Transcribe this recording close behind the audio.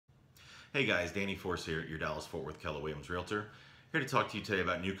Hey guys, Danny Force here, your Dallas-Fort Worth Keller Williams Realtor. Here to talk to you today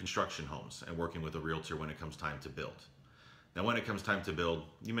about new construction homes and working with a realtor when it comes time to build. Now when it comes time to build,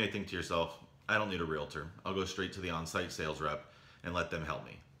 you may think to yourself, I don't need a realtor. I'll go straight to the on-site sales rep and let them help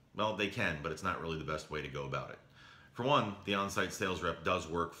me. Well, they can, but it's not really the best way to go about it. For one, the on-site sales rep does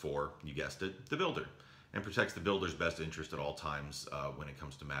work for, you guessed it, the builder, and protects the builder's best interest at all times when it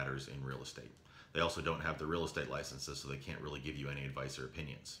comes to matters in real estate. They also don't have the real estate licenses, so they can't really give you any advice or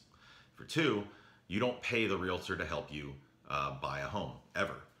opinions. For two, you don't pay the realtor to help you buy a home,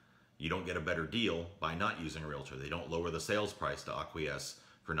 ever. You don't get a better deal by not using a realtor. They don't lower the sales price to acquiesce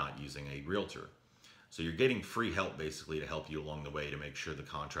for not using a realtor. So you're getting free help basically to help you along the way to make sure the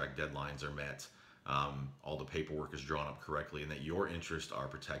contract deadlines are met, all the paperwork is drawn up correctly, and that your interests are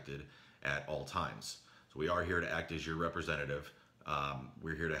protected at all times. So we are here to act as your representative.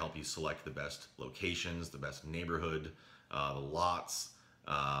 We're here to help you select the best locations, the best neighborhood, the lots,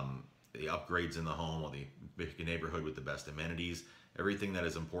 the upgrades in the home, or the neighborhood with the best amenities, everything that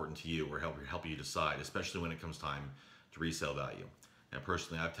is important to you. We're help you decide, especially when it comes time to resale value. Now,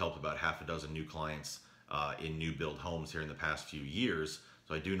 personally, I've helped about half a dozen new clients in new build homes here in the past few years,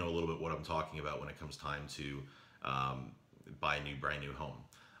 so I do know a little bit what I'm talking about when it comes time to buy a brand new home.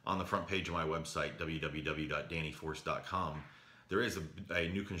 On the front page of my website, www.dannyforce.com, there is a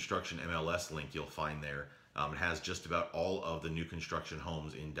new construction MLS link you'll find there. It has just about all of the new construction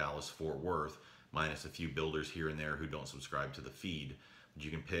homes in Dallas-Fort Worth, minus a few builders here and there who don't subscribe to the feed. But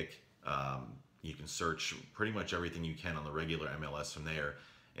you can pick, you can search pretty much everything you can on the regular MLS from there,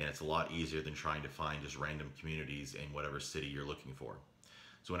 and it's a lot easier than trying to find just random communities in whatever city you're looking for.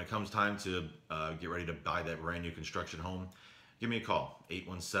 So when it comes time to get ready to buy that brand new construction home, give me a call,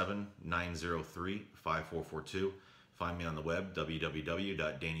 817-903-5442. Find me on the web,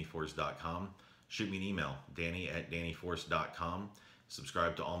 www.dannyforce.com. Shoot me an email, danny@dannyforce.com.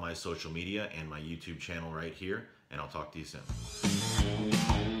 Subscribe to all my social media and my YouTube channel right here, and I'll talk to you soon.